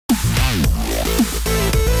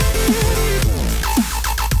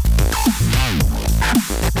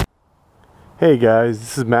Hey guys,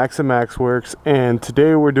 this is Max at MaksWerks, and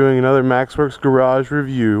today we're doing another MaksWerks garage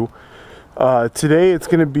review. Today it's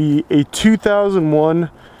going to be a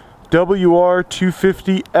 2001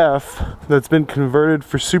 WR250F that's been converted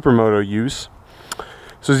for Supermoto use.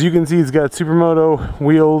 So as you can see, it's got Supermoto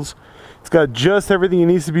wheels. It's got just everything it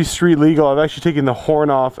needs to be street legal. I've actually taken the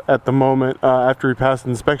horn off at the moment after we passed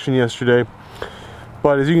the inspection yesterday.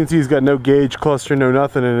 But as you can see, it's got no gauge cluster, no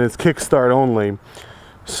nothing, and it's kickstart only.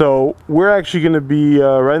 So we're actually going to be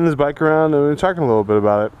riding this bike around and talking a little bit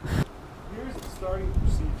about it. Here's the starting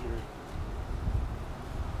procedure.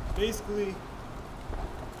 Basically,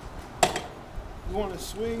 you want to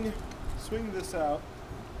swing this out,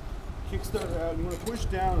 kickstart it out. You want to push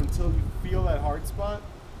down until you feel that hard spot.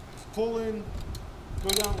 Pull in, go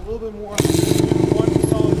down a little bit more, one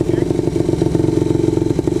solid kick.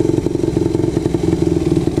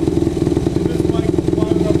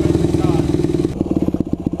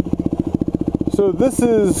 So this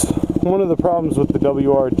is one of the problems with the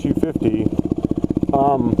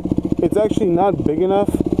WR250. It's actually not big enough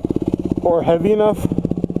or heavy enough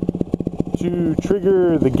to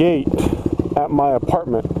trigger the gate at my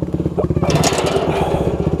apartment.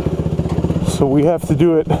 So we have to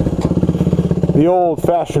do it the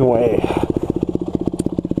old-fashioned way.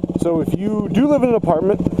 So if you do live in an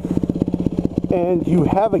apartment and you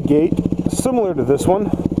have a gate similar to this one,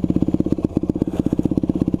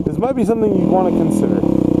 this might be something you'd want to consider.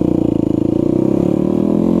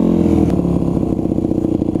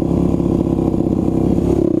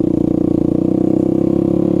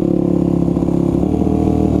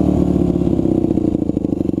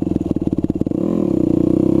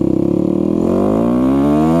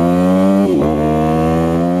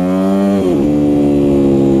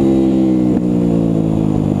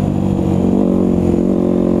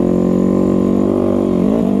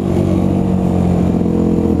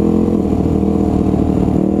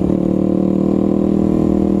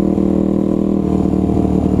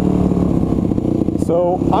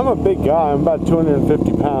 So I'm a big guy, I'm about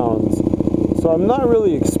 250 pounds, so I'm not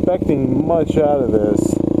really expecting much out of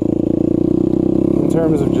this in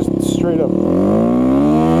terms of just straight up, I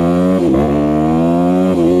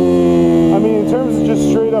mean in terms of just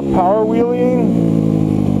straight up power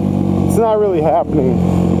wheeling, it's not really happening.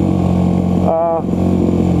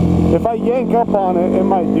 If I yank up on it, it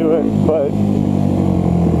might do it, but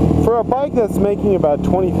for a bike that's making about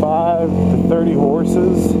 25 to 30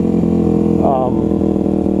 horses,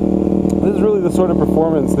 this is really the sort of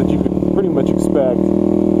performance that you could pretty much expect.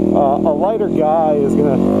 A lighter guy is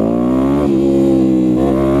gonna...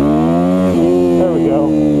 There we go.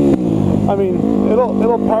 I mean,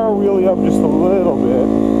 it'll power wheel you up just a little bit.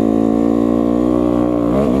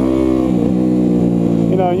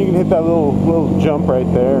 You know, you can hit that little jump right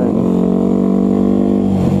there. And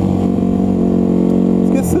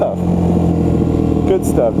it's good stuff. Good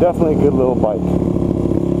stuff. Definitely a good little bike.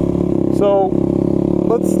 So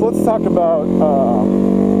let's talk about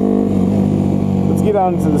let's get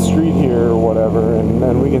out into the street here or whatever, and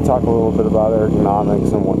then we can talk a little bit about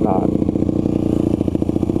ergonomics and whatnot.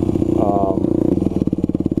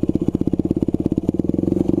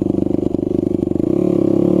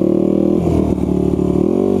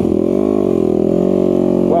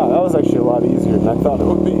 Wow, that was actually a lot easier than I thought it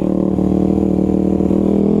would be.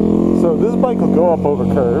 So this bike will go up over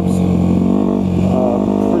curbs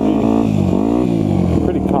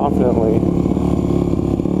pretty confidently.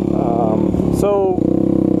 So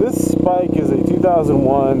this bike is a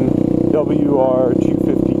 2001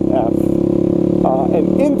 WR250F,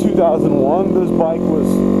 and in 2001 this bike was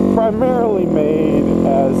primarily made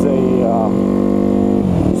as a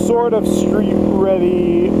sort of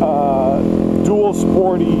street-ready, dual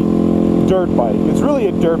sporty dirt bike. It's really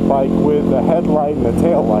a dirt bike with a headlight and a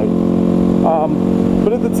tail light.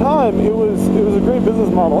 But at the time, it was a great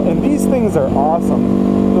business model, and these things are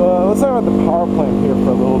awesome. Let's talk about the power plant here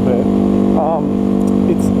for a little bit.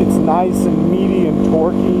 It's nice and meaty and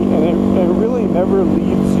torquey, and it really never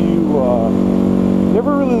leaves you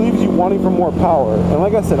wanting for more power. And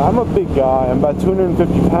like I said, I'm a big guy. I'm about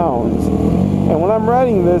 250 pounds, and when I'm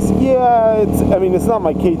riding this, yeah, it's not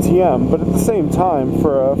my KTM, but at the same time,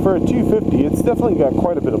 for a 250, it's definitely got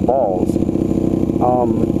quite a bit of balls.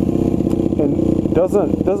 And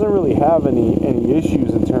doesn't really have any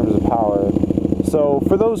issues in terms of power. So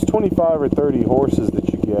for those 25 or 30 horses that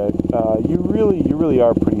you get, you really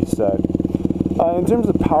are pretty set. In terms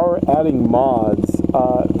of power adding mods,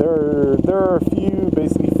 there are a few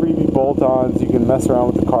basically freebie bolt-ons. You can mess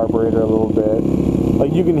around with the carburetor a little bit.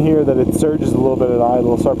 Like you can hear that it surges a little bit at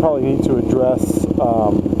idle, so I probably need to address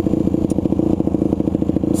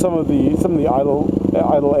some of the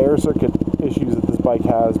idle air circuit issues that this bike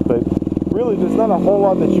has, but really there's not a whole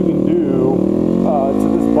lot that you can do to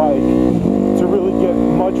this bike to really get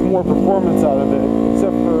much more performance out of it,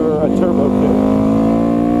 except for a turbo kit.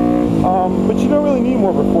 But you don't really need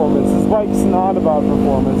more performance. This bike's not about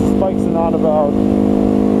performance. This bike's not about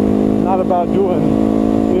doing,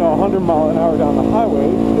 100 mile an hour down the highway.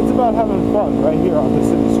 It's about having fun right here on the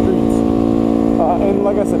city streets. And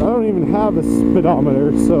like I said, I don't even have a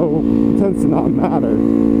speedometer, so it tends to not matter.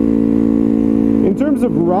 In terms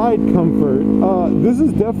of ride comfort, this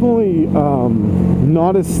is definitely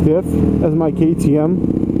not as stiff as my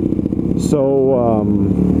KTM. So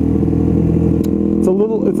it's a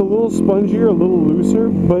little spongier, a little looser.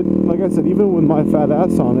 But like I said, even with my fat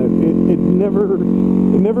ass on it, it never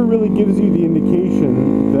really gives you the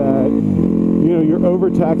indication that you're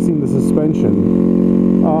overtaxing the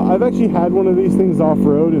suspension. I've actually had one of these things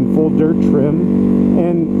off-road in full dirt trim,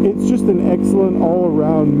 and it's just an excellent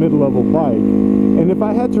all-around mid-level bike. And if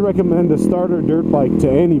I had to recommend a starter dirt bike to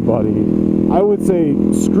anybody, I would say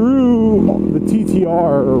screw the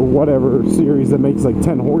TTR or whatever series that makes like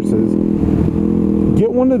 10 horses.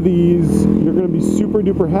 Get one of these. You're going to be super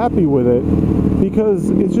duper happy with it, because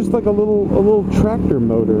it's just like a little tractor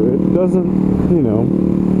motor. It doesn't,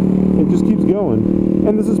 it just keeps going.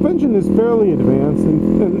 And the suspension is fairly advanced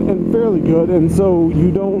and fairly good, and so you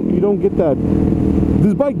don't get that.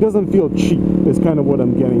 This bike doesn't feel cheap, is kind of what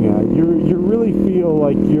I'm getting at. You really feel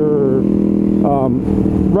like you're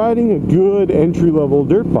riding a good entry-level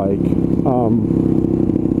dirt bike,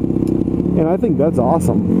 and I think that's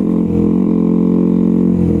awesome.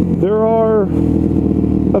 There are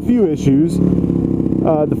a few issues.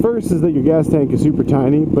 The first is that your gas tank is super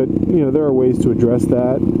tiny, but there are ways to address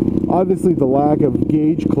that. Obviously, the lack of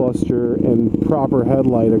gauge cluster and proper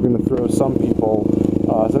headlight are going to throw some people.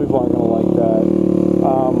 Some people aren't going to like that.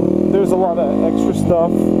 There's a lot of extra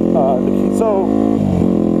stuff. So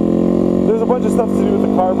there's a bunch of stuff to do with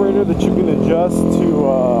the carburetor that you can adjust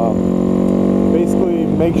to basically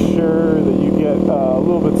make sure that you get a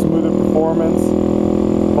little bit smoother performance.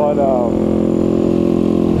 But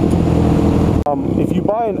if you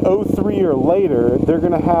buy an 03 or later, they're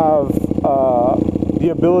going to have the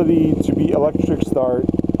ability to be electric start.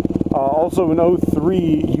 Also in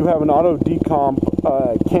 03, you have an auto decomp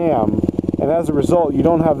cam, and as a result, you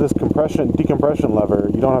don't have this decompression lever.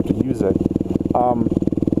 You don't have to use it.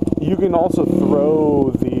 You can also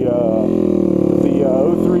throw the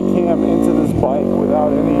 03 cam into this bike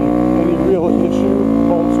without any real issue. It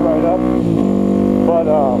bolts right up. But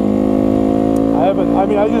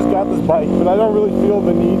I just got this bike, but I don't really feel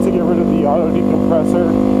the need to get rid of the auto decompressor,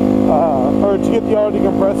 or to get the auto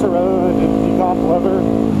decompressor rather than the decomp lever.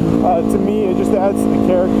 To me, it just adds to the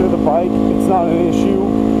character of the bike. It's not an issue.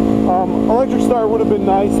 Electric start would have been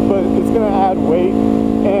nice, but it's going to add weight.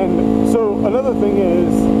 And so another thing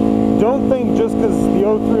is, don't think just because the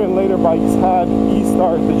 03 and later bikes had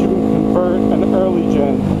e-start that you can convert an early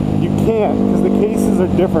gen. You can't, because the cases are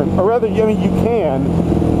different. Or rather, you can,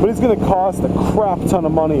 but it's going to cost a crap ton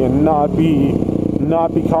of money and not be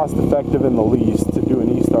cost effective in the least to do an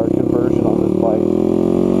e-start conversion on this bike.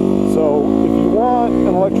 So if you want an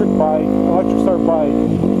electric start bike,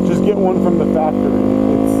 just get one from the factory.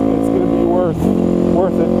 It's going to be worth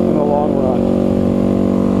it in the long run.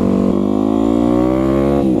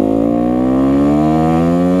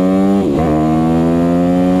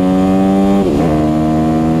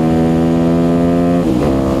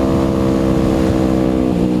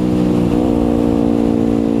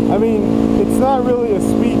 It's not really a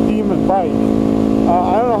speed demon bike.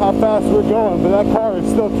 I don't know how fast we're going, but that car is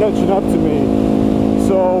still catching up to me.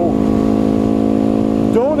 So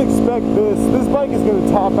don't expect this. This bike is going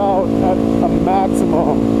to top out at a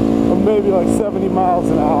maximum of maybe like 70 miles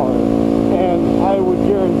an hour. And I would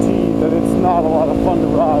guarantee that it's not a lot of fun to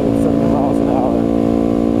ride at 70 miles an hour.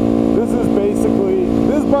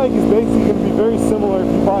 This bike is basically going to be very similar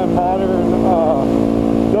if you buy a modern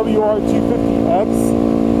WR250F.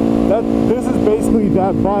 This is basically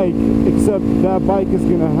that bike, except that bike is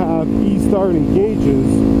going to have e-start and gauges.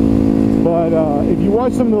 But if you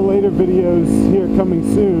watch some of the later videos here coming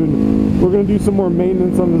soon, we're going to do some more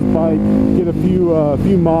maintenance on this bike, get a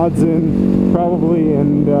few mods in probably,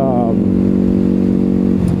 and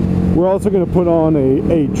we're also going to put on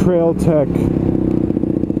a Trail Tech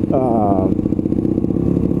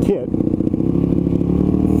kit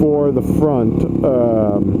for the front,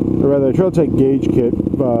 or rather a Trail Tech gauge kit,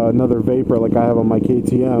 another vapor like I have on my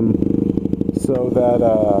KTM, so that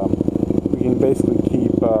we can basically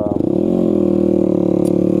keep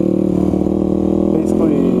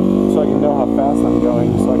so I can know how fast I'm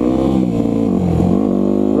going, so I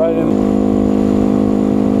can ride in.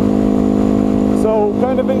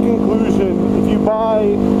 kind of in conclusion, if you buy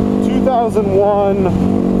 2001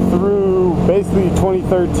 through basically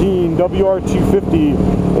 2013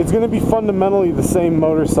 WR250, it's going to be fundamentally the same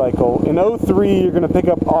motorcycle. In 03, you're going to pick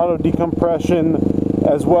up auto decompression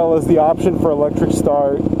as well as the option for electric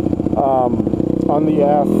start on the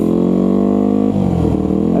F.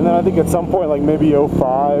 And then I think at some point, like maybe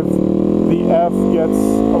 05, the F gets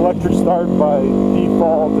electric start by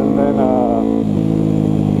default, and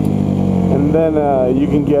then you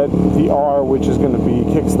can get the R, which is going to be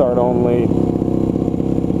kickstart only.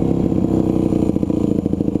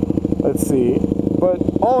 Let's see. But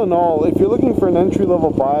all in all, if you're looking for an entry-level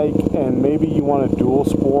bike and maybe you want a dual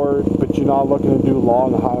sport, but you're not looking to do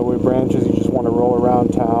long highway branches, you just want to roll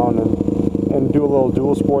around town and do a little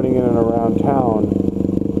dual sporting in and around town,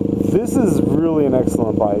 this is really an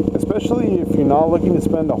excellent bike, especially if you're not looking to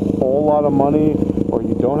spend a whole lot of money or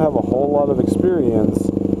you don't have a whole lot of experience.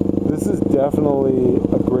 This is definitely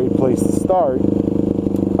a great place to start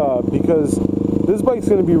because this bike's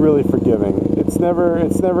going to be really forgiving. It's never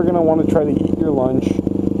going to want to try to eat your lunch.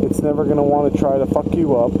 It's never going to want to try to fuck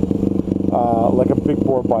you up like a big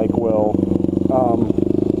bore bike will.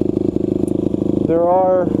 There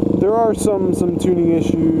are some tuning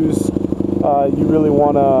issues. You really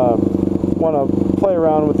want to play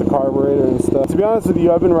around with the carburetor and stuff. To be honest with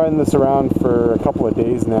you, I've been riding this around for a couple of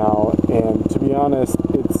days now, and to be honest,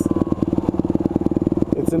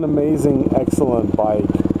 it's an amazing, excellent bike.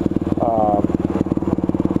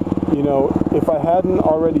 You know, if I hadn't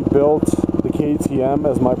already built the KTM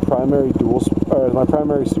as my primary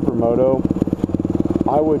Supermoto,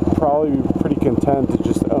 I would probably be pretty content to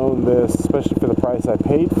just own this, especially for the price I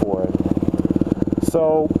paid for it.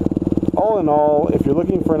 So, all in all, if you're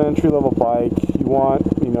looking for an entry-level bike, you want,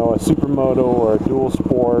 you know, a Supermoto or a dual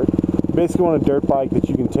sport, you basically want a dirt bike that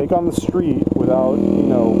you can take on the street without, you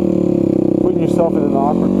know, putting yourself in an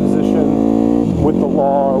awkward position with the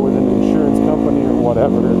law or with an insurance company or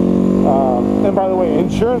whatever. And by the way,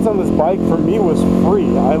 insurance on this bike for me was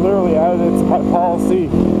free. I literally added it to my policy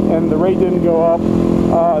and the rate didn't go up.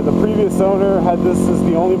 The previous owner had this as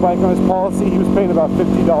the only bike on his policy. He was paying about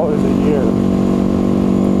 $50 a year.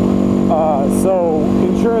 So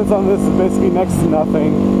insurance on this is basically next to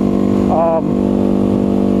nothing,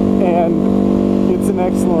 and it's an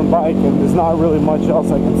excellent bike, and there's not really much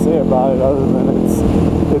else I can say about it other than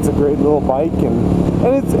it's a great little bike,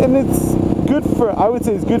 and it's good for, I would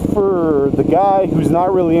say it's good for the guy who's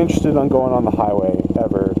not really interested on going on the highway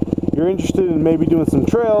ever. You're interested in maybe doing some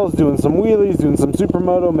trails, doing some wheelies, doing some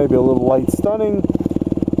Supermoto, maybe a little light stunning,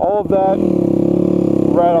 all of that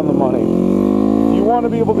right on the money. You want to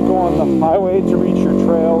be able to go on the highway to reach your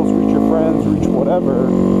trails, reach your friends, reach whatever,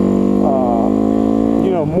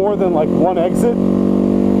 you know, more than like one exit,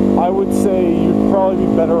 I would say you'd probably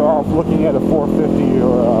be better off looking at a 450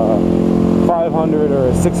 or a 500 or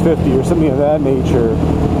a 650 or something of that nature,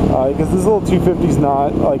 because this little 250 is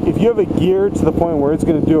not, like, if you have a gear to the point where it's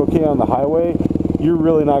going to do okay on the highway, you're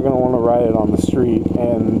really not going to want to ride it on the street,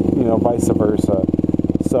 and, you know, vice versa.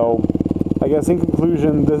 So, I guess in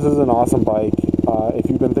conclusion, this is an awesome bike. If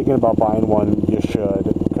you've been thinking about buying one, you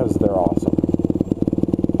should, because they're awesome.